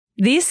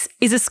This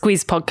is a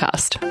Squiz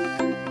podcast.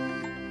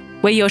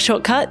 We're your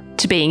shortcut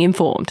to being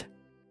informed.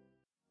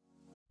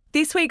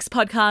 This week's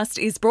podcast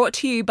is brought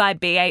to you by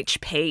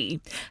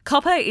BHP.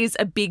 Copper is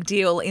a big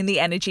deal in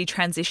the energy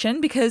transition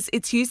because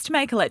it's used to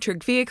make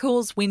electric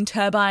vehicles, wind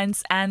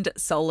turbines and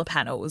solar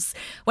panels.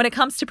 When it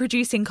comes to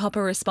producing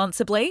copper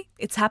responsibly,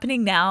 it's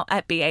happening now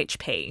at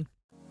BHP.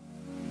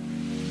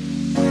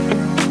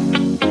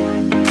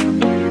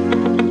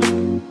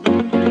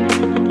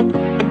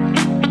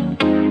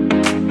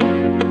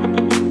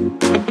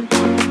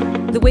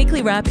 The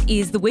Weekly Wrap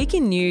is the week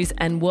in news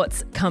and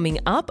what's coming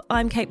up.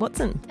 I'm Kate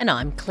Watson. And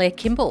I'm Claire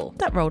Kimball.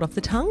 That rolled off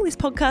the tongue. This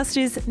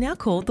podcast is now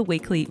called The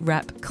Weekly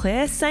Wrap.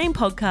 Claire, same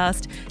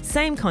podcast,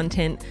 same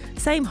content,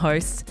 same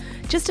hosts,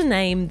 just a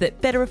name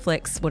that better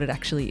reflects what it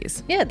actually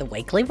is. Yeah, The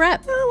Weekly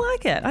Wrap. I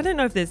like it. I don't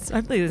know if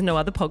hopefully there's no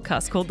other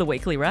podcast called The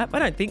Weekly Wrap. I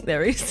don't think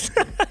there is.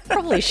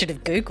 Probably should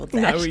have Googled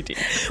that. No, we did.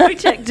 We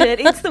checked it.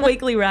 It's The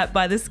Weekly Wrap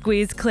by The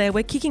Squiz. Claire,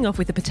 we're kicking off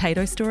with a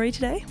potato story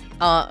today.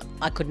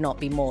 I could not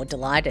be more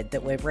delighted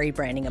that we're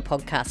rebranding a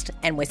podcast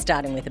and we're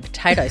starting with a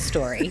potato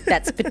story.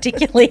 That's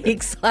particularly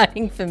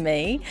exciting for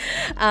me.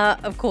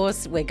 Of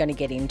course, we're going to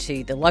get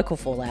into the local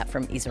fallout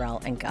from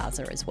Israel and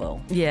Gaza as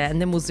well. Yeah, and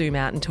then we'll zoom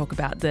out and talk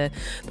about the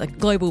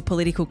global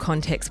political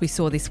context we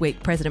saw this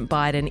week. President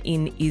Biden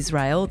in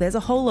Israel. There's a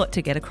whole lot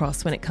to get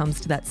across when it comes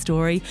to that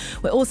story.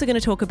 We're also going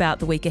to talk about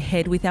the week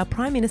ahead with our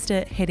Prime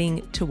Minister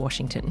heading to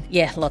Washington.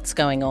 Yeah, lots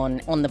going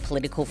on the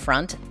political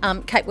front.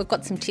 Kate, we've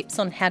got some tips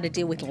on how to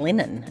deal with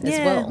linen as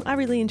well. I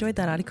really enjoyed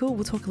that article.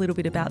 We'll talk a little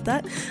bit about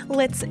that.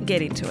 Let's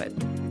get into it.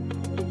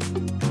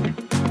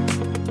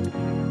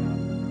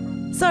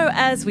 So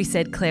as we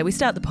said, Claire, we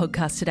start the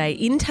podcast today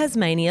in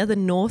Tasmania, the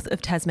north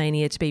of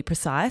Tasmania to be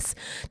precise,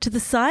 to the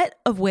site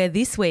of where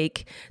this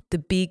week the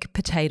big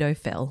potato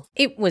fell.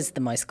 It was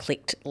the most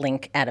clicked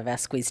link out of our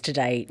Squiz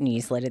Today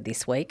newsletter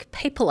this week.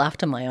 People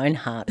after my own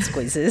heart,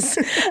 Squizzers.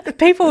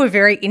 People were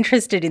very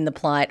interested in the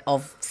plight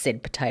of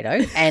said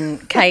potato.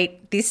 And Kate,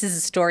 this is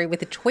a story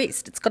with a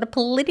twist. It's got a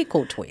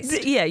political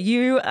twist. Yeah,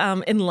 you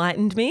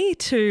enlightened me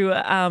to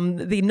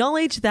the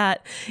knowledge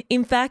that,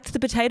 in fact, the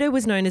potato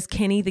was known as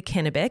Kenny the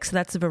Kennebec, so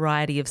that's a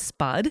variety of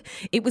spud.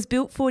 It was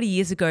built 40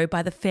 years ago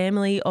by the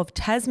family of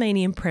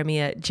Tasmanian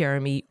Premier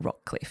Jeremy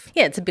Rockcliffe.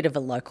 Yeah, it's a bit of a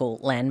local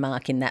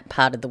landmark in that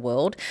part of the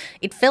world.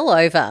 It fell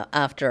over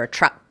after a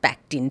truck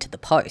backed into the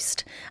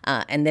post,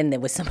 and then there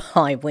were some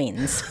high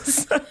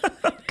winds.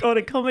 God,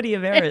 a comedy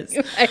of errors.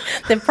 Anyway,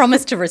 they've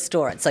promised to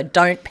restore it, so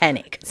don't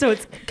panic. So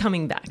it's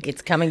coming back.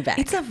 It's coming back.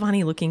 It's a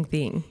funny looking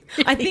thing.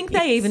 I think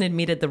they even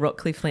admitted, the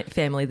Rockcliffe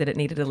family, that it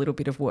needed a little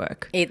bit of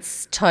work.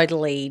 It's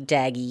totally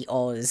Daggy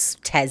Oz,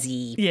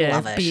 Tassie,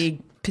 love it.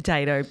 Big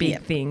potato,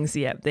 big things.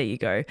 Yeah, there you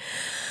go.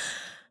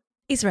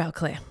 Israel,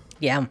 Claire.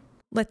 Yeah.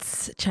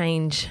 Let's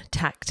change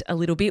tact a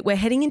little bit. We're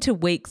heading into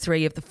week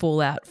 3 of the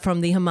fallout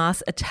from the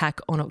Hamas attack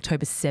on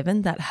October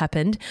 7. That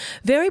happened.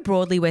 Very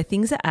broadly, where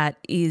things are at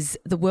is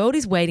the world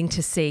is waiting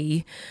to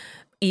see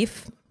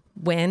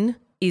when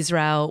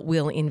Israel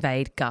will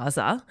invade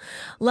Gaza.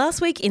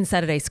 Last week in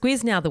Saturday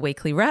Squiz, now the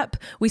Weekly Wrap,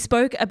 we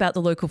spoke about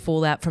the local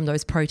fallout from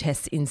those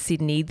protests in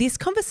Sydney. This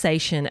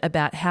conversation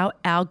about how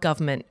our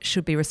government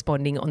should be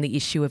responding on the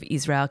issue of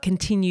Israel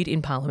continued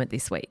in Parliament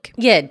this week.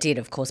 Yeah, it did.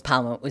 Of course,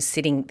 Parliament was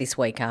sitting this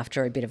week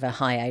after a bit of a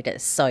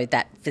hiatus, so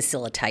that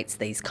facilitates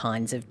these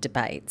kinds of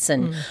debates.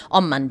 And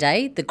on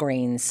Monday, the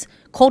Greens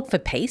called for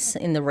peace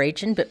in the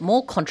region, but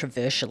more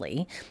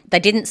controversially, they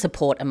didn't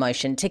support a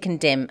motion to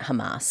condemn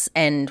Hamas,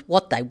 and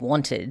what they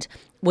wanted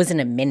was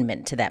an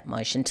amendment to that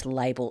motion to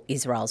label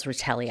Israel's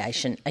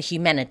retaliation a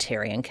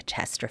humanitarian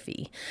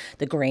catastrophe.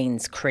 The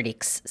Greens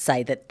critics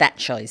say that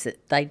shows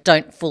that they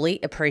don't fully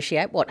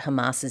appreciate what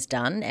Hamas has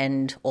done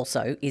and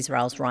also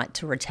Israel's right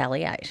to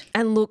retaliate.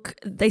 And look,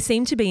 they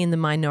seem to be in the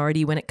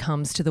minority when it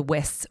comes to the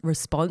West's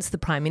response. The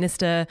Prime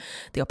Minister,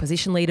 the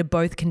opposition leader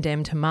both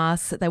condemned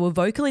Hamas. They were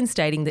vocal in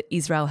stating that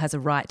Israel has a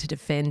right to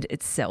defend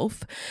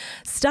itself.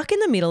 Stuck in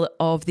the middle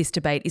of this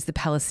debate is the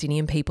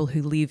Palestinian people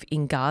who live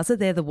in Gaza.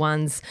 They're the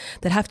ones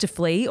that have to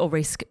flee or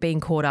risk being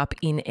caught up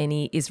in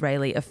any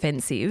Israeli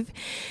offensive.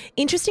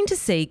 Interesting to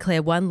see,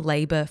 Claire, one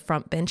Labor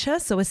frontbencher,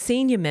 so a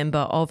senior member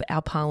of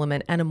our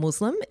parliament and a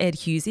Muslim, Ed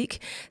Husick,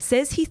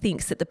 says he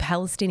thinks that the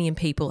Palestinian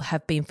people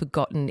have been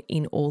forgotten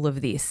in all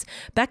of this,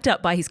 backed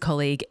up by his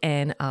colleague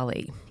Anne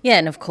Ali. Yeah,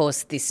 and of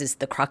course this is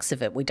the crux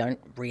of it. We don't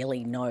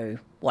really know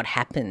what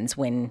happens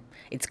when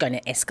it's going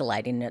to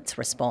escalate in its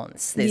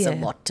response. There's a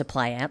lot to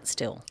play out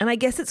still. And I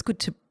guess it's good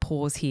to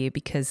pause here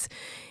because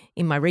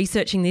in my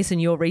researching this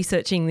and you're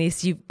researching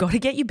this, you've got to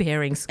get your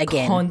bearings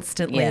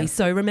constantly. Yeah.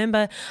 So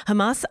remember,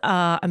 Hamas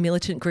are a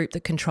militant group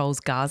that controls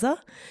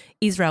Gaza.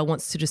 Israel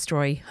wants to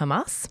destroy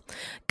Hamas.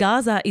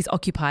 Gaza is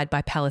occupied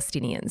by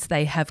Palestinians.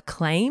 They have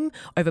claim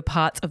over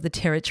parts of the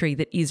territory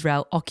that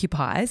Israel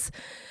occupies.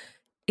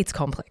 It's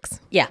complex.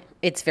 Yeah,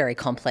 it's very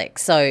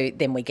complex. So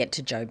then we get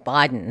to Joe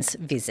Biden's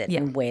visit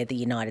and where the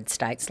United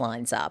States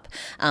lines up.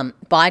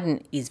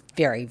 Biden is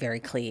very, very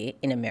clear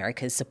in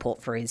America's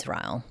support for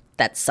Israel.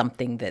 that's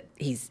something that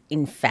he's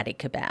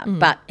emphatic about.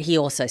 But he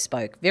also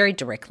spoke very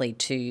directly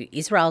to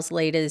Israel's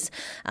leaders,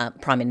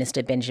 Prime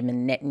Minister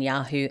Benjamin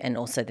Netanyahu, and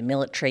also the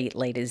military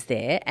leaders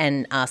there,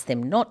 and asked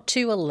them not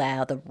to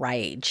allow the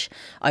rage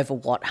over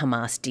what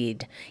Hamas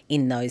did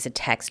in those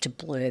attacks to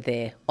blur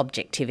their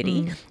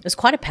objectivity. It was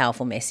quite a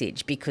powerful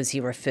message because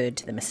he referred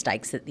to the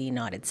mistakes that the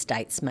United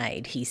States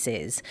made, he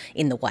says,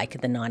 in the wake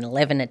of the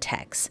 9/11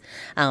 attacks.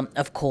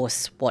 Of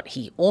course, what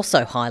he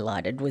also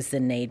highlighted was the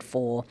need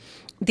for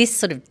this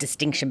sort of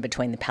distinction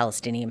between the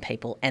Palestinian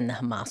people and the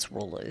Hamas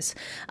rulers.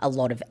 A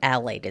lot of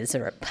our leaders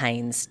are at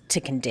pains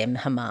to condemn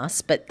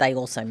Hamas, but they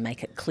also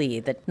make it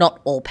clear that not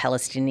all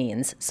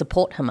Palestinians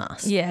support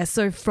Hamas. Yeah,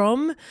 so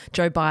from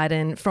Joe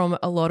Biden, from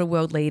a lot of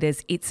world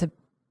leaders, it's a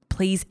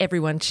please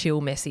everyone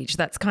chill message.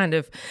 That's kind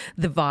of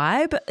the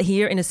vibe.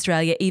 Here in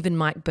Australia, even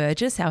Mike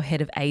Burgess, our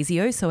head of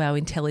ASIO, so our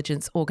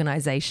intelligence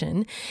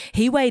organisation,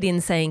 he weighed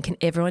in saying, can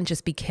everyone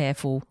just be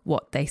careful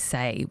what they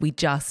say? We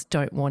just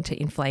don't want to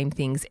inflame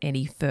things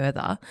any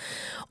further.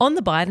 On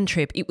the Biden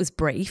trip, it was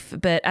brief,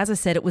 but as I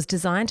said, it was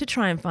designed to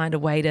try and find a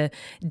way to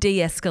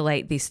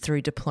de-escalate this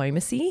through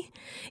diplomacy.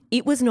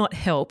 It was not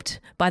helped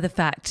by the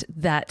fact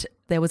that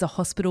there was a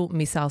hospital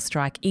missile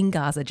strike in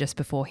Gaza just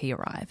before he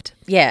arrived.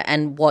 Yeah,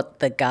 and what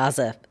the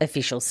Gaza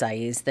officials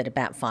say is that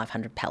about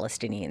 500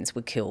 Palestinians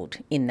were killed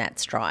in that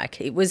strike.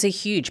 It was a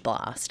huge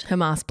blast.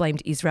 Hamas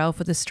blamed Israel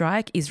for the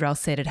strike. Israel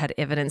said it had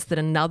evidence that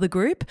another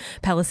group,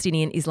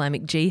 Palestinian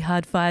Islamic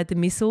Jihad, fired the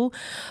missile.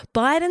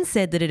 Biden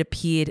said that it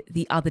appeared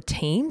the other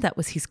team, that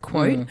was his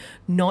quote,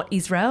 not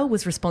Israel,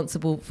 was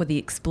responsible for the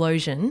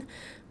explosion.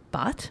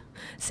 But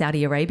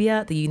Saudi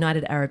Arabia, the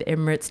United Arab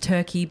Emirates,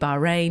 Turkey,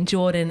 Bahrain,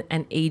 Jordan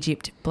and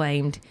Egypt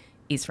blamed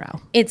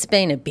Israel. It's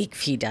been a big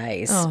few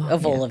days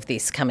of all of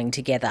this coming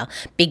together.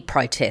 Big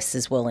protests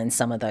as well in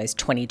some of those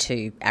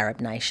 22 Arab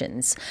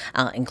nations,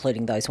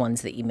 including those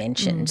ones that you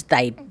mentioned.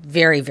 They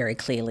very, very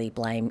clearly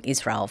blame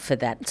Israel for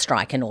that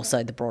strike and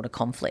also the broader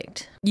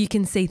conflict. You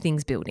can see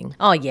things building.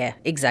 Oh, yeah,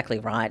 exactly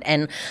right.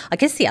 And I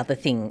guess the other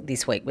thing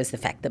this week was the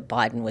fact that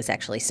Biden was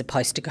actually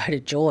supposed to go to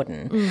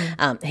Jordan.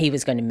 He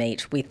was going to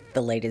meet with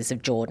the leaders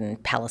of Jordan,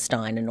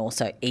 Palestine and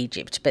also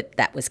Egypt, but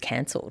that was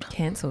cancelled.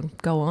 Cancelled.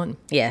 Go on.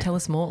 Yeah. Tell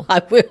us more.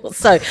 I will.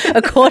 So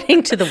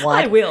according to the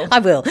White... I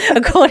will.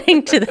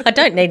 According to I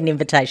don't need an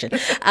invitation.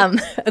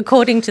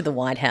 According to the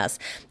White House,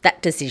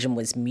 that decision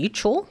was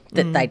mutual,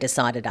 that they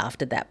decided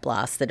after that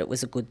blast that it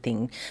was a good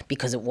thing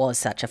because it was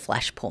such a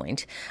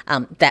flashpoint.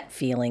 That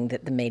feeling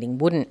that the meeting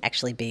wouldn't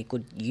actually be a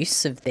good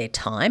use of their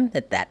time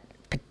at that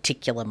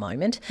particular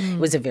moment. It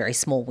was a very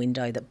small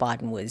window that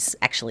Biden was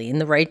actually in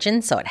the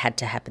region, so it had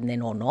to happen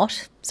then or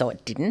not, so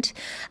it didn't.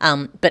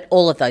 But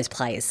all of those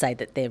players say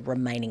that they're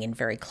remaining in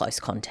very close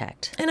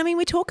contact. And I mean,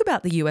 we talk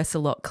about the US a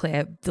lot,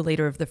 Claire, the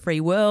leader of the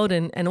free world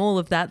and all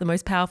of that, the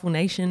most powerful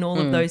nation, all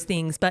of those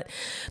things. But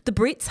the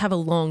Brits have a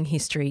long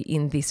history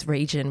in this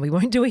region. We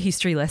won't do a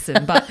history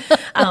lesson, but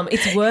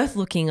it's worth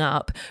looking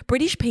up.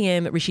 British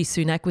PM Rishi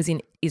Sunak was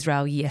in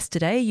Israel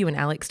yesterday. You and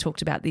Alex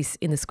talked about this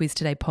in the Squiz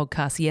Today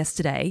podcast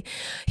yesterday.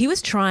 He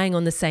was trying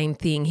on the same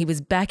thing. He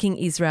was backing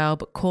Israel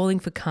but calling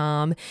for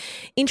calm.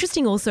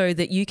 Interesting also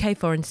that UK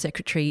Foreign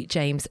Secretary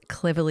James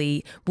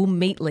Cleverly will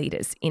meet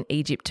leaders in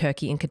Egypt,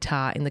 Turkey and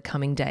Qatar in the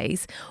coming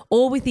days,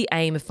 all with the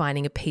aim of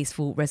finding a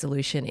peaceful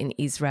resolution in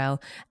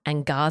Israel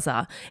and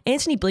Gaza.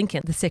 Antony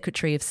Blinken, the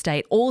Secretary of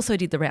State, also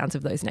did the rounds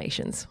of those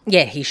nations.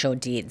 Yeah, he sure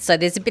did. So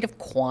there's a bit of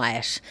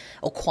quiet,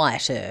 or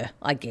quieter,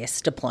 I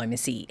guess,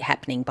 diplomacy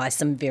happening by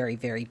some very,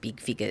 very big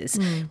figures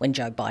when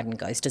Joe Biden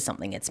goes to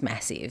something that's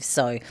massive.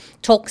 So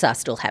talks are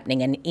still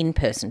happening and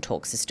in-person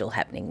talks are still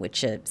happening,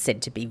 which are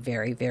said to be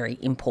very, very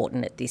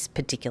important at this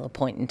particular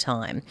point in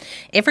time.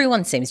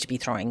 Everyone seems to be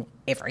throwing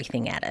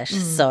everything at it.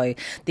 So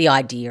the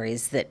idea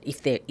is that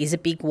if there is a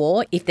big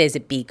war, if there's a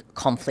big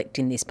conflict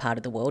in this part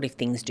of the world, if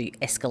things do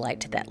escalate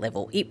to that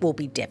level, it will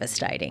be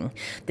devastating.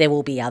 There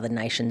will be other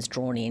nations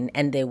drawn in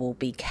and there will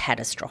be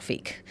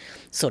catastrophic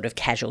sort of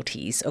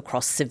casualties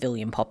across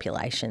civilian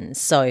populations.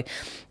 So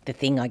the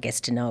thing, I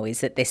guess, to know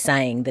is that they're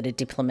saying that a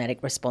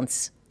diplomatic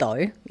response,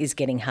 though, is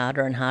getting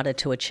harder and harder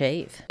to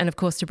achieve. And of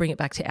course, to bring it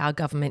back to our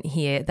government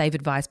here, they've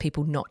advised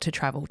people not to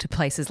travel to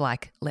places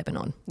like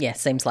Lebanon. Yeah,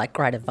 seems like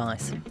great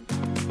advice.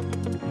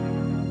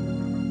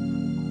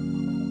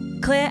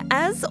 Claire,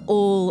 as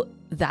all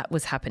that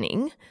was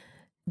happening,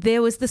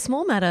 there was the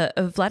small matter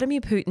of Vladimir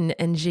Putin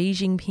and Xi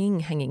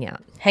Jinping hanging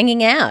out.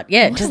 Hanging out,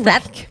 yeah, just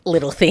that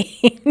little thing.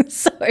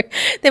 So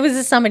there was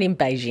a summit in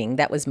Beijing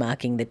that was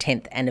marking the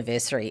 10th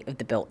anniversary of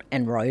the Belt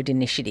and Road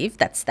Initiative.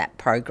 That's that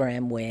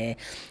program where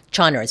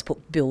China has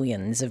put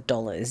billions of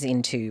dollars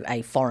into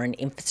a foreign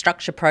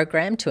infrastructure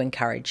program to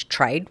encourage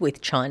trade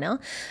with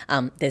China.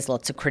 There's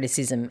lots of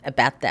criticism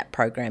about that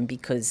program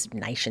because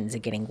nations are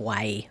getting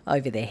way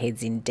over their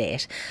heads in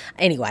debt.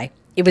 Anyway,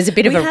 it was a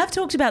bit of a... We have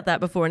talked about that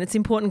before, and it's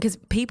important because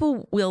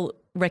people will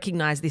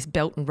recognise this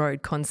Belt and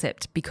Road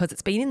concept because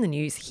it's been in the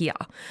news here.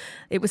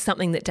 It was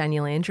something that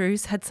Daniel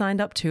Andrews had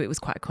signed up to. It was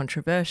quite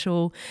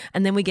controversial.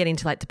 And then we get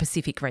into like the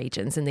Pacific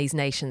regions and these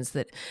nations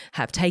that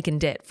have taken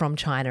debt from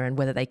China and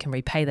whether they can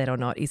repay that or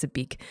not is a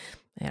big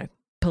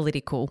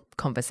political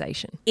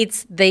conversation.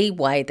 It's the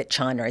way that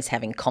China is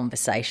having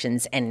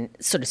conversations and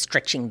sort of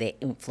stretching their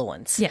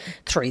influence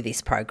through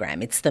this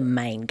program. It's the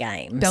main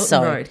game. Belt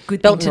and Road,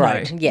 good Belt thing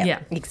and to Road, know. yeah,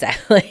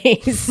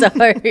 exactly. So,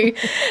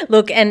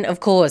 look, and of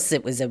course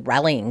it was a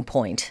rallying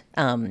point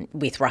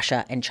with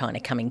Russia and China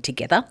coming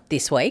together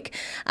this week.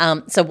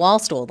 So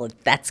whilst all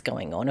of that's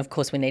going on, of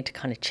course, we need to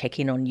kind of check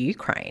in on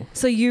Ukraine.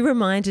 So you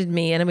reminded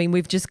me, and I mean,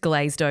 we've just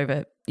glazed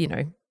over,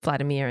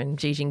 Vladimir and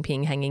Xi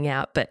Jinping hanging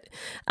out, but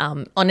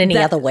on any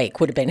other week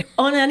would have been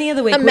on any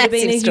other week would have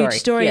been a huge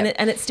story, yeah.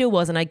 and it still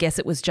was. And I guess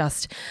it was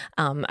just,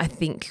 I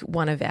think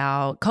one of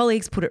our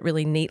colleagues put it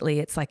really neatly.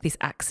 It's like this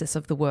axis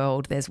of the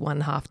world. There's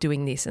one half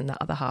doing this, and the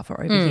other half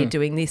are over here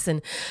doing this,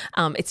 and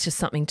it's just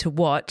something to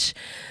watch.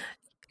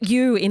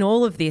 You, in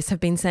all of this, have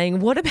been saying,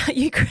 what about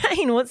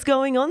Ukraine? What's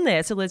going on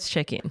there? So let's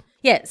check in.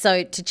 Yeah,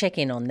 so to check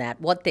in on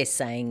that, what they're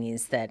saying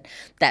is that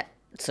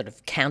sort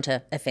of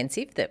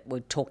counter-offensive that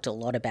we talked a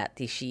lot about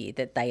this year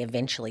that they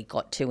eventually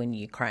got to in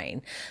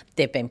Ukraine.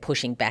 They've been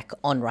pushing back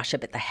on Russia,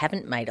 but they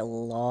haven't made a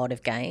lot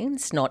of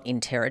gains, not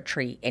in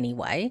territory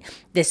anyway.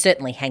 They're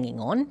certainly hanging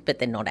on, but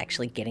they're not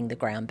actually getting the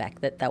ground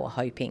back that they were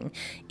hoping,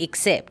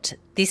 except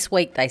this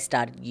week they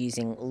started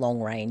using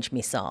long-range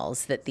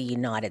missiles that the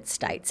United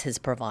States has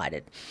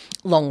provided,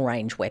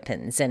 long-range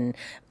weapons, and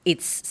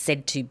it's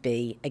said to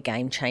be a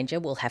game changer.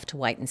 We'll have to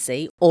wait and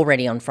see.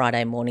 Already on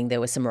Friday morning,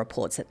 there were some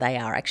reports that they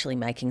are actually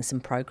making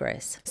some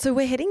progress. So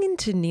we're heading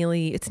into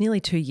nearly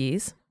 2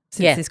 years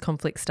since this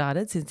conflict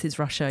started, since it's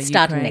Russia,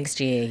 Starting Ukraine. next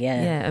year,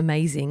 yeah. Yeah,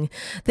 amazing.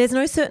 There's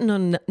no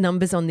certain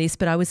numbers on this,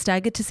 but I was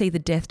staggered to see the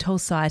death toll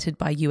cited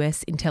by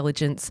US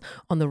intelligence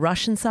on the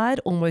Russian side.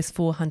 Almost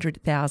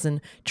 400,000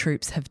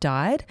 troops have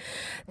died.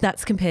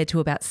 That's compared to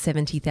about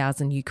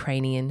 70,000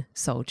 Ukrainian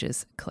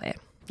soldiers, Claire.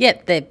 Yeah,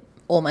 they're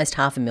almost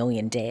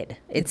 500,000 dead.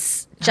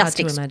 It's hard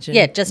to imagine.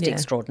 Yeah, just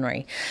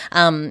extraordinary.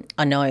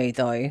 I know,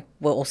 though,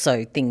 well,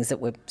 also things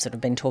that we've sort of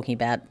been talking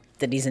about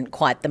that isn't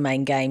quite the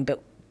main game,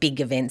 but big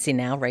events in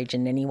our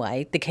region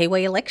anyway, the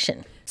Kiwi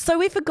election. So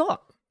we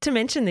forgot to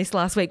mention this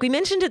last week. We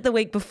mentioned it the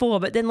week before,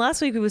 but then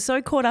last week we were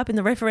so caught up in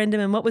the referendum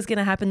and what was going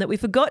to happen that we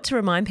forgot to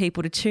remind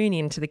people to tune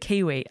in to the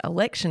Kiwi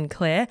election,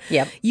 Claire.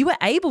 Yep. You were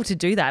able to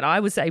do that. I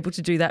was able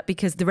to do that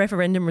because the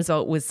referendum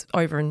result was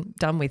over and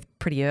done with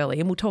pretty early,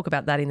 and we'll talk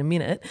about that in a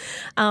minute.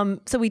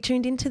 So we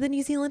tuned into the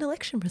New Zealand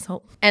election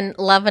result. And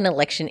love an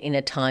election in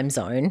a time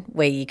zone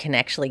where you can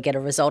actually get a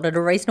result at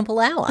a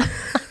reasonable hour.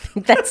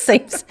 That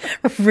seems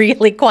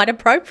really quite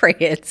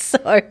appropriate.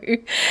 So,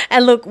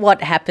 and look,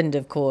 what happened,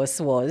 of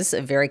course, was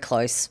a very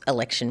close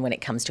election when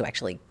it comes to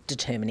actually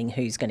determining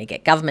who's going to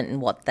get government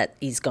and what that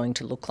is going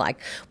to look like.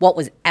 What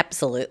was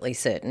absolutely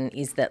certain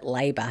is that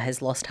Labor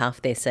has lost half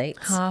their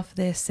seats. Half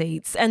their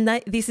seats. And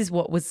this is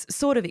what was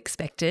sort of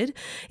expected.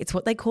 It's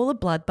what they call a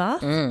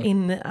bloodbath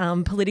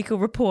in political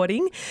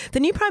reporting. The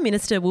new Prime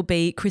Minister will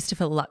be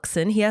Christopher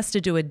Luxon. He has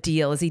to do a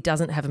deal as he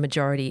doesn't have a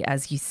majority,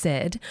 as you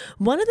said.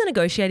 One of the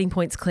negotiating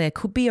points, Claire,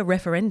 could be a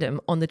referendum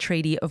on the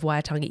Treaty of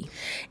Waitangi.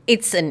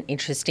 It's an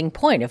interesting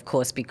point, of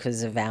course,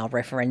 because of our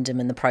referendum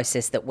and the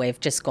process that we've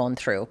just gone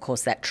through. Of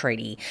course, that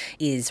treaty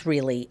is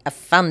really a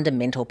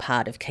fundamental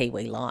part of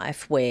Kiwi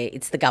life, where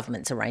it's the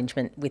government's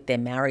arrangement with their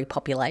Maori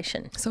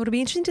population. So it'll be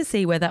interesting to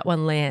see where that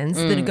one lands.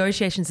 The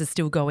negotiations are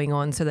still going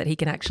on so that he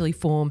can actually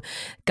form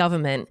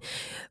government.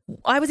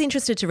 I was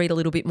interested to read a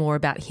little bit more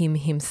about him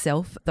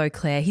himself, though,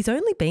 Claire. He's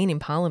only been in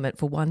Parliament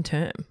for one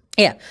term.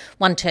 Yeah,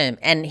 one term,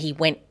 and he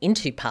went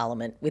into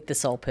Parliament with the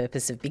sole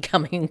purpose of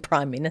becoming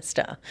Prime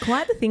Minister.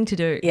 Quite the thing to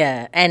do.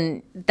 Yeah,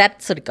 and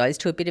that sort of goes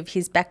to a bit of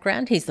his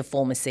background. He's the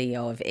former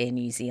CEO of Air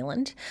New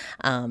Zealand.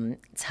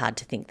 It's hard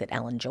to think that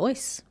Alan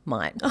Joyce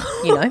might,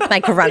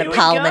 make a run at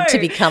Parliament to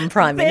become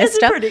Prime Minister.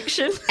 There's a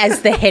prediction.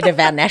 As the head of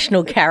our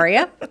national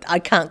carrier. I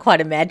can't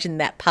quite imagine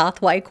that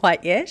pathway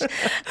quite yet.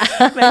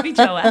 Maybe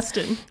Joe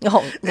Aston.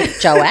 Oh, look,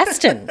 Joe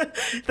Aston.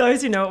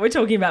 Those who know what we're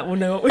talking about will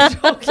know what we're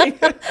talking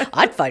about.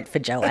 I'd vote for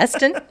Joe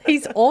Aston.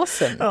 He's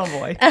awesome. Oh,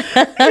 boy.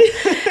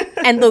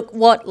 And look,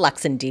 what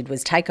Luxon did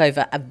was take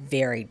over a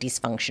very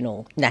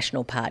dysfunctional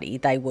National Party.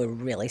 They were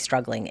really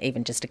struggling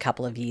even just a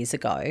couple of years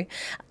ago.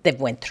 They've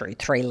went through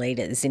 3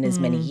 leaders in as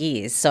many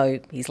years, so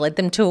he's led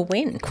them to a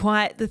win.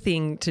 Quite the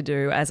thing to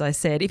do, as I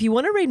said. If you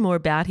want to read more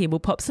about him, we'll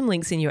pop some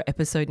links in your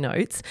episode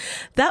notes.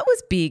 That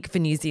was big for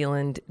New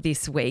Zealand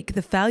this week.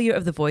 The failure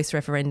of the Voice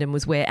referendum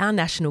was where our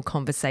national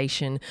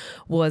conversation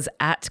was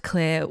at.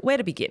 Claire, where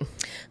to begin?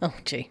 Oh,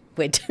 gee,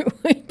 where do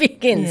we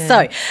begin? Yeah.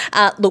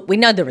 So, look, we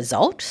know the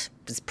result.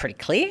 It was pretty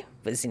clear.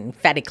 It was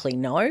emphatically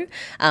no.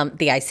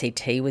 The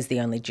ACT was the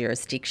only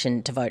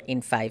jurisdiction to vote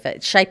in favour.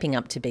 It's shaping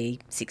up to be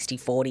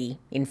 60-40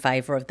 in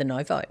favour of the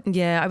no vote.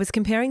 Yeah, I was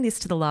comparing this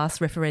to the last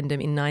referendum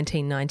in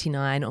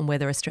 1999 on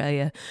whether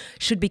Australia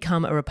should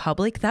become a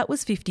republic. That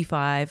was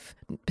 55%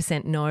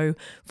 no,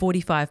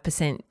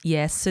 45%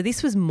 yes. So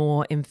this was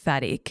more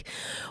emphatic.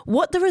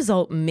 What the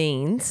result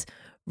means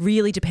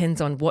really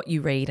depends on what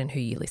you read and who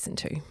you listen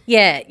to.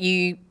 Yeah,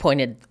 you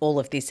pointed all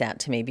of this out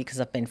to me because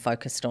I've been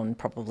focused on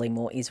probably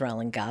more Israel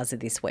and Gaza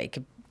this week,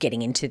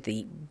 getting into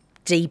the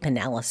deep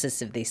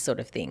analysis of this sort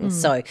of thing.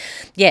 So,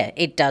 yeah,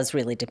 it does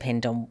really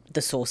depend on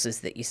the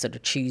sources that you're sort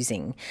of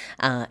choosing,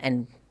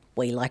 and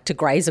we like to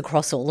graze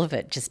across all of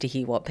it just to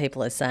hear what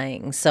people are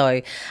saying.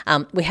 So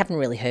we haven't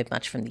really heard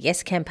much from the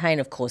Yes campaign,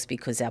 of course,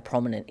 because our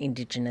prominent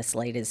Indigenous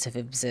leaders have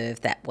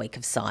observed that week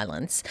of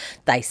silence.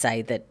 They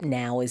say that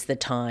now is the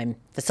time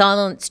for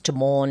silence, to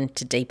mourn,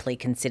 to deeply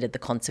consider the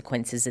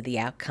consequences of the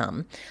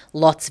outcome.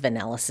 Lots of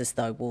analysis,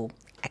 though, will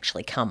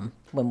actually come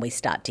when we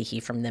start to hear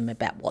from them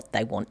about what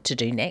they want to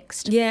do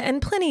next. Yeah, and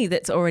plenty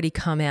that's already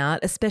come out,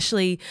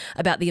 especially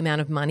about the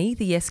amount of money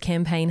the Yes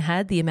campaign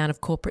had. The amount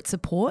of corporate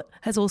support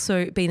has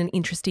also been an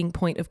interesting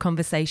point of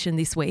conversation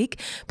this week.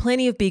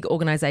 Plenty of big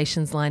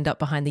organisations lined up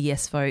behind the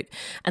Yes vote,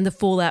 and the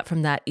fallout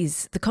from that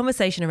is the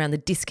conversation around the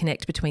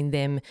disconnect between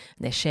them and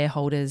their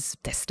shareholders,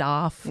 their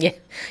staff.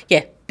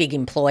 Yeah. Big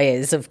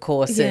employers, of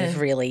course, have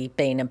really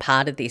been a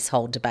part of this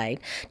whole debate.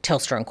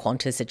 Telstra and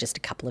Qantas are just a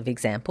couple of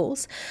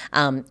examples.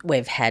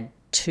 We've had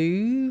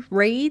 2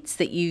 reads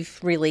that you've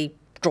really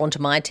drawn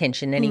to my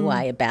attention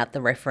anyway about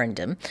the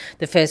referendum.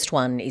 The first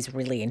one is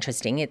really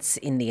interesting. It's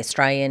in The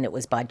Australian. It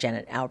was by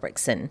Janet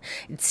Albrechtsen.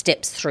 It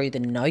steps through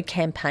the No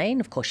campaign.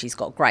 Of course, she's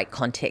got great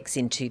context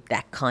into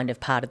that kind of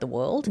part of the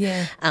world,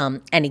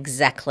 and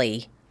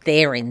exactly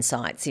their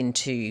insights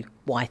into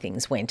why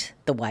things went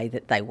the way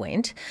that they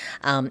went.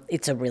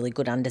 It's a really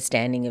good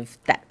understanding of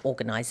that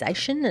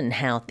organisation and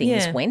how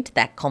things went,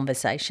 that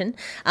conversation.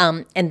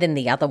 And then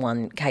the other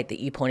one, Kate, that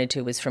you pointed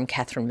to was from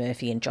Catherine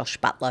Murphy and Josh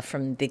Butler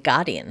from The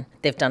Guardian.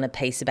 They've done a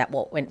piece about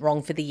what went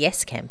wrong for the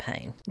Yes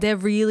campaign. They're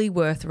really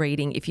worth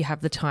reading if you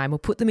have the time. We'll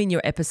put them in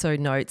your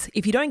episode notes.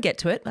 If you don't get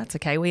to it, that's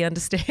okay, we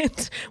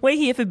understand. We're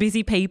here for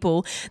busy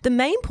people. The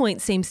main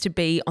point seems to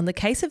be on the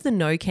case of the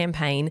No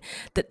campaign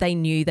that they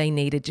knew they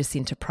needed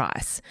Jacinta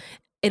Price.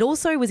 It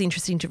also was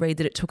interesting to read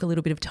that it took a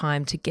little bit of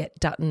time to get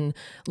Dutton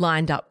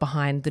lined up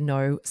behind the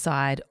No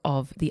side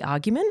of the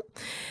argument.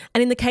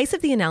 And in the case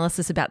of the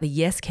analysis about the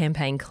Yes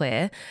campaign,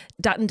 Claire,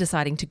 Dutton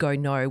deciding to go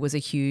no was a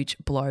huge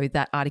blow.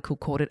 That article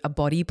called it a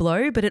body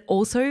blow, but it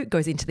also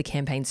goes into the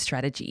campaign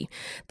strategy.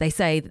 They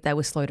say that they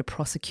were slow to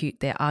prosecute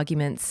their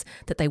arguments,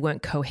 that they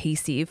weren't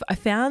cohesive. I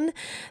found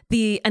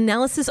the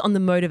analysis on the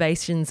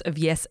motivations of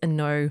Yes and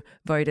No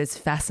voters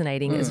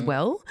fascinating as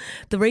well.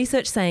 The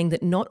research saying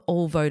that not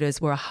all voters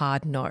were a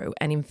hard no.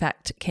 And in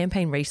fact,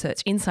 campaign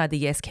research inside the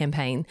Yes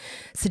campaign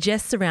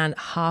suggests around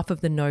half of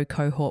the No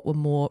cohort were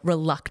more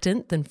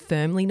reluctant than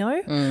firmly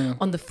no.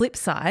 On the flip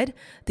side,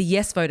 the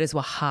Yes voters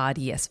were hard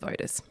Yes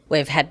voters.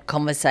 We've had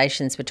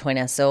conversations between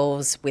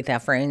ourselves, with our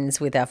friends,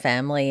 with our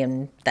family,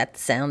 and that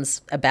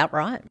sounds about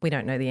right. We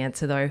don't know the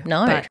answer though.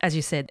 No. But as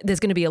you said,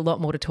 there's going to be a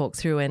lot more to talk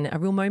through and a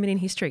real moment in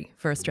history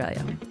for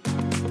Australia.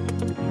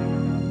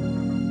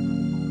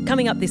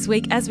 Coming up this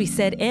week, as we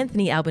said,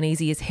 Anthony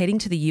Albanese is heading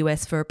to the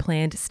US for a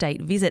planned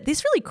state visit.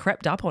 This really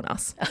crept up on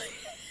us.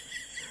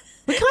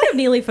 We kind of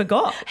nearly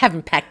forgot.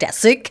 Haven't packed our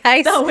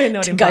suitcase No, we're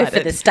not to invited. go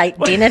for the state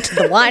dinner to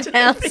the White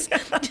House.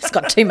 Just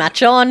got too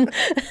much on.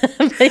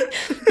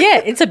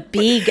 Yeah, it's a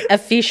big,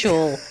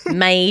 official,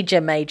 major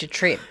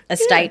trip, a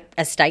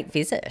state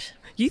visit.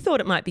 You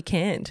thought it might be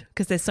canned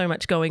because there's so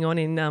much going on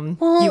in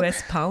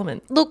US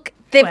Parliament. Look,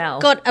 they've Well.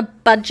 got a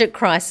budget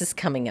crisis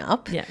coming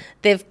up. Yeah.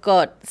 They've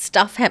got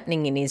stuff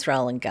happening in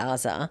Israel and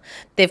Gaza.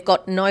 They've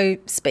got no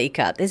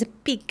speaker. There's a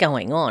bit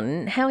going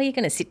on. How are you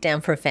going to sit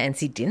down for a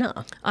fancy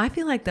dinner? I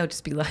feel like they'll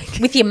just be like...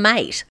 With your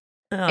mate.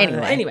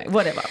 Anyway,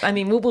 whatever. I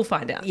mean, we'll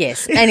find out.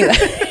 Yes. Anyway,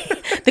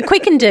 the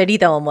quick and dirty,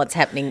 though, on what's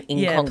happening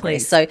in Congress.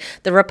 Please. So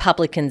the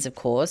Republicans, of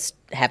course,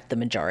 have the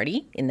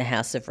majority in the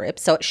House of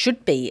Reps. So it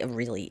should be a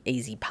really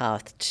easy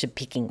path to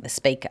picking the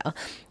Speaker.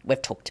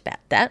 We've talked about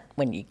that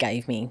when you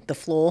gave me the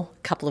floor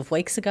a couple of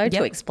weeks ago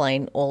to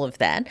explain all of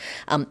that.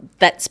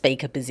 That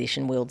Speaker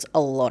position wields a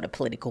lot of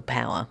political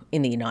power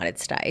in the United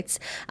States.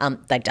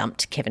 They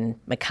dumped Kevin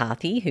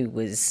McCarthy,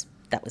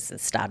 that was the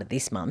start of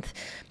this month.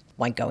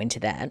 Won't go into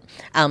that.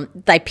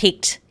 They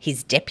picked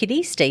his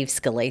deputy, Steve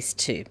Scalise,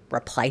 to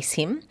replace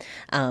him.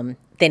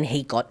 Then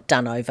he got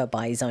done over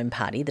by his own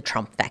party, the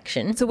Trump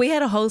faction. So we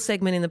had a whole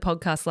segment in the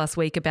podcast last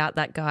week about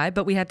that guy,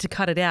 but we had to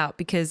cut it out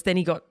because then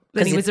he was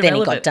irrelevant. Then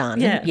he got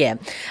done. Yeah.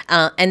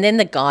 And then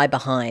the guy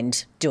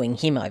behind doing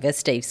him over,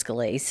 Steve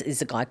Scalise,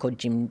 is a guy called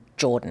Jim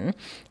Jordan.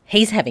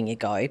 He's having a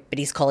go, but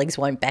his colleagues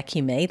won't back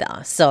him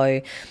either.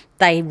 So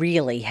they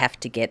really have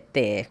to get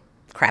their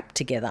crap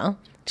together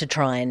to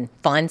try and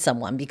find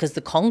someone because the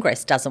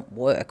Congress doesn't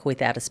work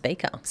without a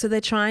speaker. So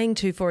they're trying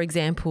to, for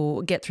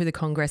example, get through the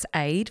Congress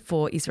aid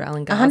for Israel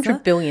and Gaza.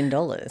 $100 billion.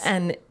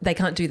 And they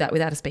can't do that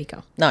without a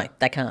speaker. No,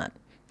 they can't.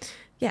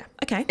 Yeah,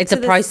 okay. It's a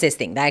process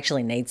thing. They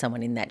actually need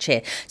someone in that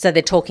chair. So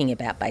they're talking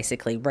about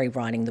basically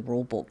rewriting the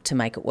rule book to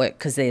make it work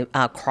because there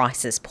are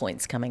crisis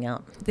points coming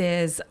up.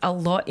 There's a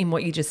lot in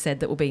what you just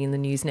said that will be in the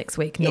news next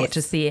week, not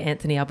just the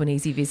Anthony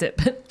Albanese visit,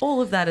 but all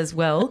of that as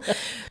well.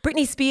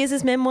 Britney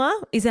Spears' memoir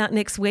is out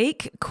next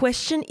week.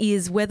 Question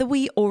is whether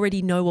we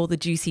already know all the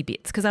juicy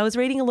bits because I was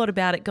reading a lot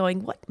about it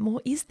going, what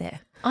more is there?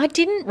 I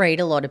didn't read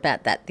a lot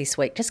about that this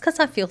week just because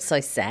I feel so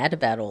sad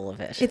about all of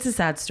it. It's a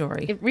sad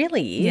story. It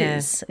really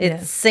is.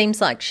 It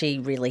seems like she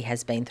really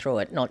has been through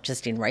it, not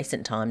just in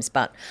recent times,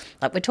 but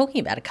like we're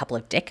talking about a couple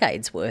of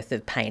decades worth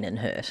of pain and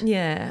hurt.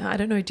 Yeah, I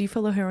don't know. Do you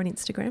follow her on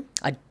Instagram?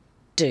 I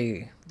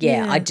do.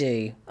 Yeah, I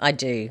do.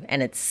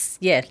 And it's,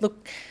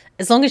 look,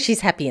 as long as she's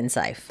happy and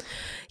safe.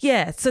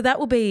 Yeah, so that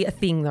will be a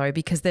thing though,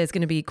 because there's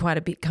going to be quite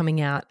a bit coming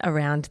out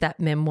around that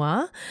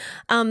memoir.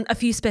 A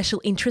few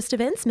special interest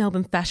events.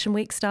 Melbourne Fashion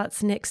Week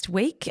starts next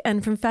week.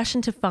 And from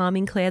fashion to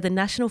farming, Claire, the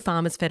National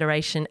Farmers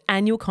Federation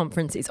annual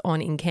conference is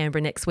on in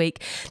Canberra next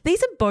week.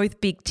 These are both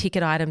big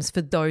ticket items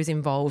for those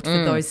involved,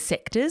 for those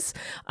sectors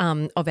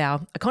of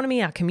our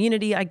economy, our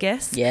community, I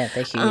guess. Yeah,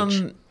 they're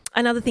huge.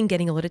 Another thing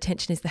getting a lot of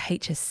attention is the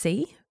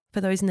HSC. For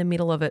those in the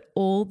middle of it,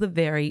 all the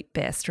very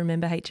best.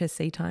 Remember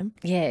HSC time?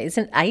 Yeah,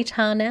 isn't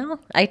ATAR now?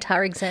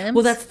 ATAR exams?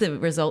 Well, that's the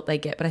result they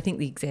get, but I think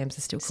the exams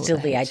are still called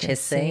the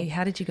HSC.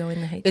 How did you go in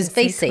the HSC? It was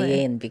VCE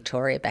Claire? in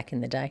Victoria back in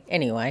the day.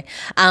 Anyway,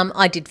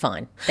 I did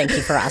fine. Thank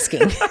you for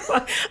asking.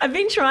 I've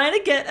been trying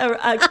to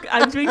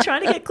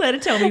get Claire to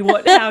tell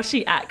me how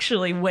she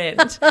actually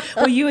went.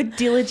 Were you a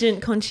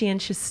diligent,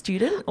 conscientious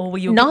student, or were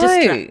you a bit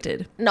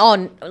distracted?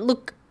 No,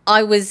 look,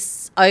 I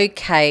was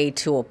okay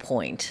to a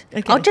point.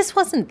 Okay. I just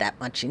wasn't that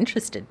much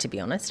interested, to be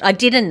honest. I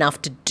did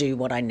enough to do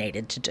what I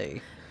needed to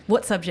do.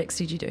 What subjects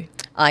did you do?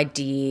 I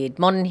did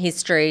modern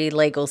history,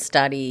 legal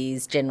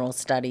studies, general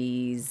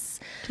studies,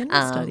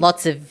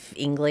 lots of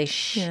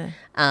English. Yeah.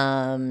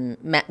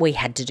 We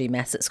had to do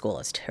maths at school. I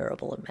was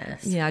terrible at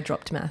maths. Yeah, I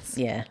dropped maths.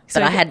 Yeah,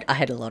 So but I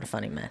had a lot of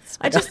fun in maths.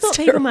 I just thought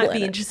people might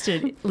be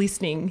interested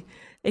listening.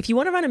 If you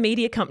want to run a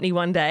media company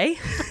one day,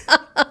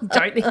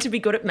 don't need to be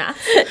good at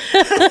maths.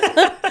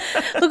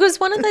 Look, it was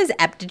one of those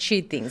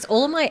aptitude things.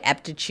 All of my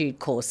aptitude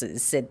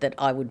courses said that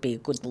I would be a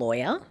good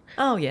lawyer.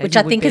 Oh, yeah. Which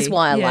I think is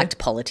why I liked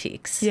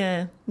politics.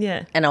 Yeah,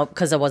 yeah. And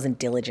because I wasn't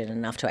diligent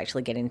enough to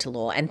actually get into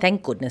law. And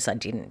thank goodness I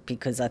didn't,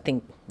 because I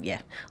think,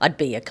 I'd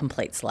be a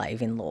complete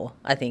slave in law.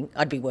 I think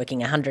I'd be working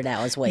 100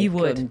 hours a week. You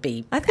would. And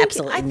be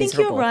absolutely miserable. I think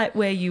you're right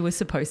where you were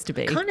supposed to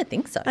be. I kind of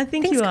think so. I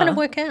think things you are. kind of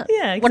work out.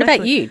 Yeah, exactly. What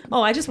about you?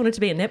 Oh, I just wanted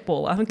to be a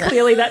netballer. And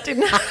clearly that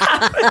didn't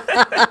happen.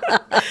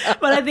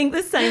 But I think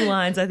the same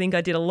lines. I think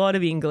I did a lot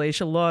of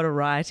English, a lot of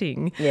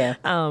writing. Yeah.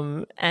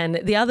 And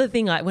the other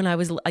thing, when I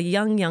was a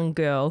young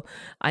girl,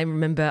 I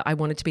remember I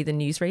wanted to be the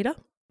newsreader.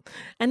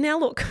 And now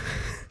look,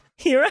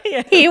 here I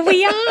am. Here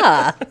we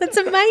are. That's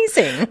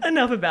amazing.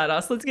 Enough about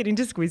us. Let's get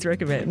into Squiz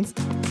Recommends.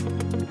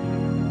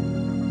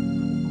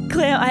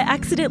 Claire, I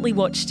accidentally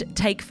watched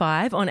Take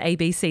 5 on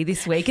ABC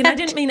this week. And I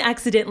didn't mean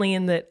accidentally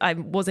in that I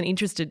wasn't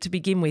interested to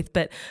begin with,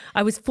 but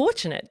I was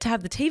fortunate to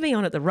have the TV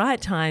on at the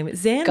right time.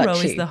 Zan Rowe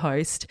is the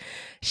host.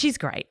 She's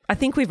great. I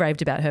think we've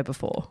raved about her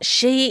before.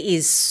 She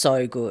is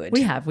so good.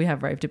 We have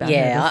raved about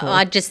her before. Yeah,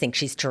 I just think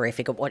she's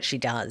terrific at what she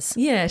does.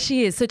 Yeah,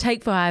 she is. So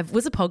Take 5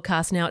 was a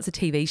podcast. Now it's a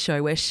TV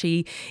show where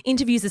she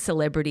interviews a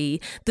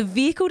celebrity. The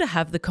vehicle to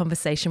have the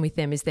conversation with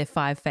them is their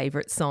 5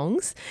 favourite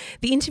songs.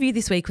 The interview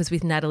this week was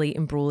with Natalie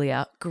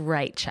Imbruglia.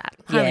 Great chat.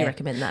 Highly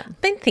recommend that. I've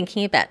been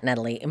thinking about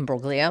Natalie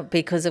Imbruglia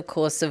because, of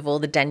course, of all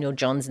the Daniel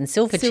Johns and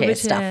Silverchair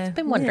stuff. I've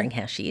been wondering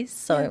how she is,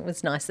 so it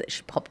was nice that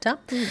she popped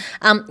up.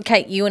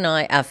 Kate, you and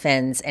I are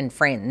fans and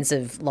friends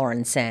of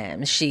Lauren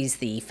Sams. She's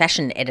the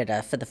fashion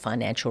editor for the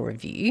Financial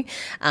Review.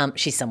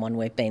 She's someone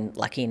we've been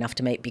lucky enough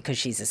to meet because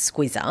she's a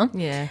squizzer.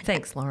 Yeah,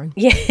 thanks, Lauren.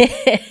 Yeah,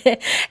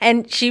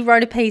 and she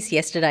wrote a piece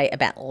yesterday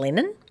about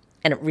linen.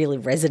 And it really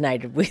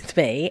resonated with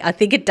me. I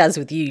think it does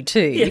with you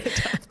too. Yeah,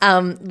 it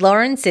does.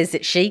 Lauren says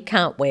that she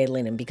can't wear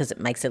linen because it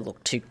makes her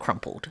look too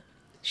crumpled.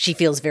 She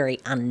feels very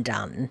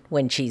undone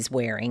when she's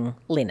wearing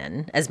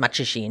linen, as much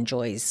as she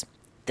enjoys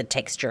the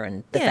texture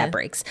and the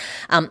fabrics.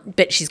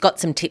 But she's got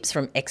some tips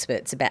from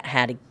experts about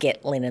how to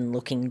get linen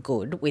looking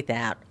good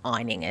without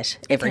ironing it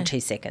every 2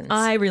 seconds.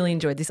 I really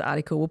enjoyed this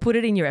article. We'll put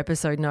it in your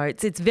episode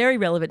notes. It's very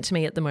relevant to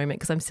me at the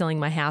moment because I'm selling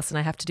my house and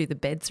I have to do the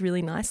beds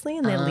really nicely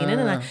and they're linen.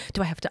 And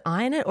do I have to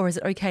iron it, or is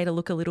it okay to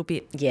look a little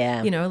bit,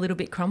 a little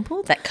bit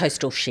crumpled? That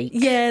coastal chic.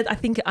 Yeah, I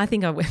think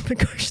I went for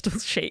coastal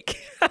chic.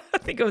 I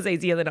think it was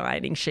easier than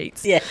ironing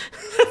sheets. Yeah,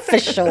 for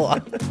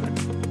sure.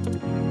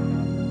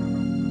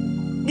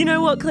 You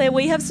know what, Claire?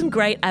 We have some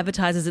great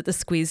advertisers at the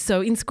Squiz.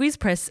 So in Squiz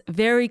Press,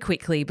 very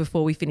quickly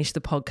before we finish the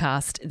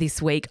podcast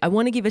this week, I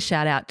want to give a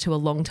shout out to a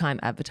long-time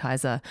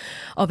advertiser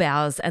of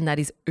ours, and that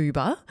is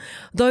Uber.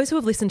 Those who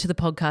have listened to the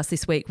podcast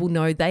this week will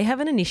know they have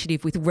an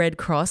initiative with Red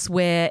Cross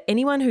where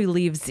anyone who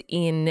lives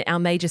in our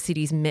major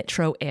cities'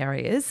 metro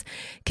areas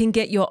can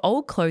get your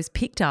old clothes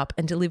picked up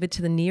and delivered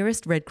to the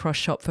nearest Red Cross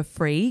shop for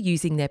free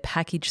using their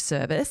package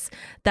service.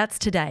 That's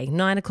today,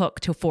 9 o'clock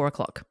till 4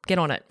 o'clock. Get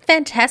on it.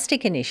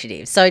 Fantastic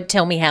initiative. So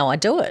tell me how I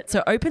do it.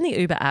 So open the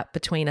Uber app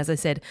between, as I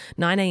said,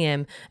 9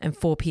 a.m. and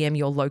 4 p.m.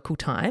 your local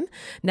time.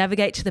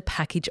 Navigate to the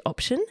package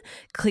option.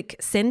 Click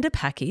send a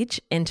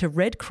package. Enter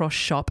Red Cross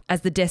shop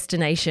as the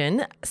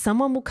destination.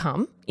 Someone will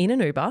come in an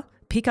Uber,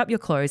 pick up your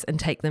clothes and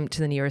take them to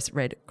the nearest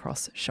Red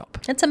Cross shop.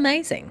 That's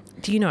amazing.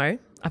 Do you know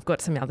I've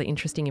got some other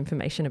interesting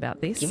information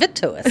about this. Give it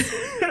to us.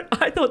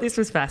 I thought this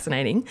was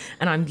fascinating,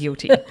 and I'm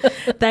guilty.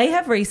 They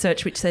have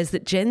research which says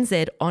that Gen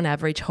Z, on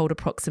average, hold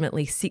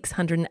approximately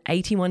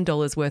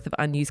 $681 worth of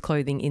unused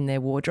clothing in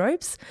their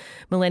wardrobes.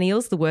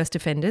 Millennials, the worst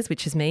offenders,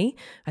 which is me.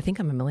 I think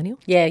I'm a millennial.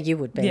 Yeah, you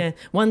would be. Yeah,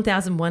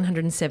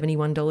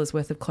 $1,171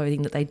 worth of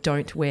clothing that they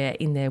don't wear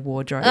in their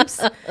wardrobes.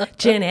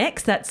 Gen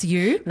X, that's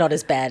you. Not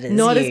as bad as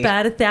Not you. as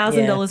bad,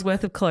 $1,000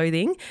 worth of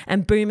clothing.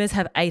 And boomers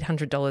have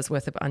 $800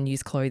 worth of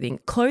unused clothing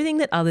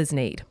that others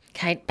need.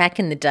 Kate, back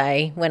in the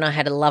day when I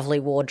had a lovely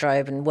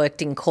wardrobe and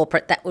worked in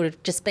corporate, that would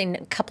have just been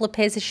a couple of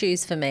pairs of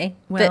shoes for me.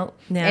 Well, but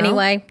now,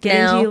 anyway, get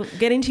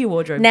into your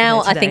wardrobe.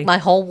 Now today. I think my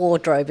whole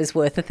wardrobe is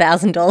worth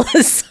 $1,000,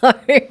 so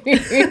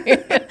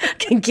I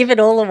can give it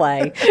all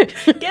away.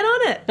 Get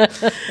on it.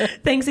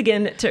 Thanks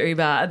again to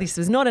Uber. This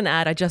was not an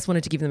ad. I just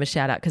wanted to give them a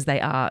shout out because they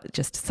are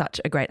just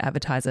such a great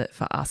advertiser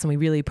for us, and we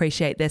really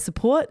appreciate their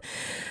support.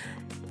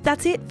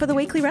 That's it for the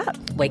Weekly Wrap.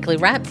 Weekly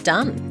Wrap,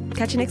 done.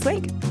 Catch you next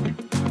week.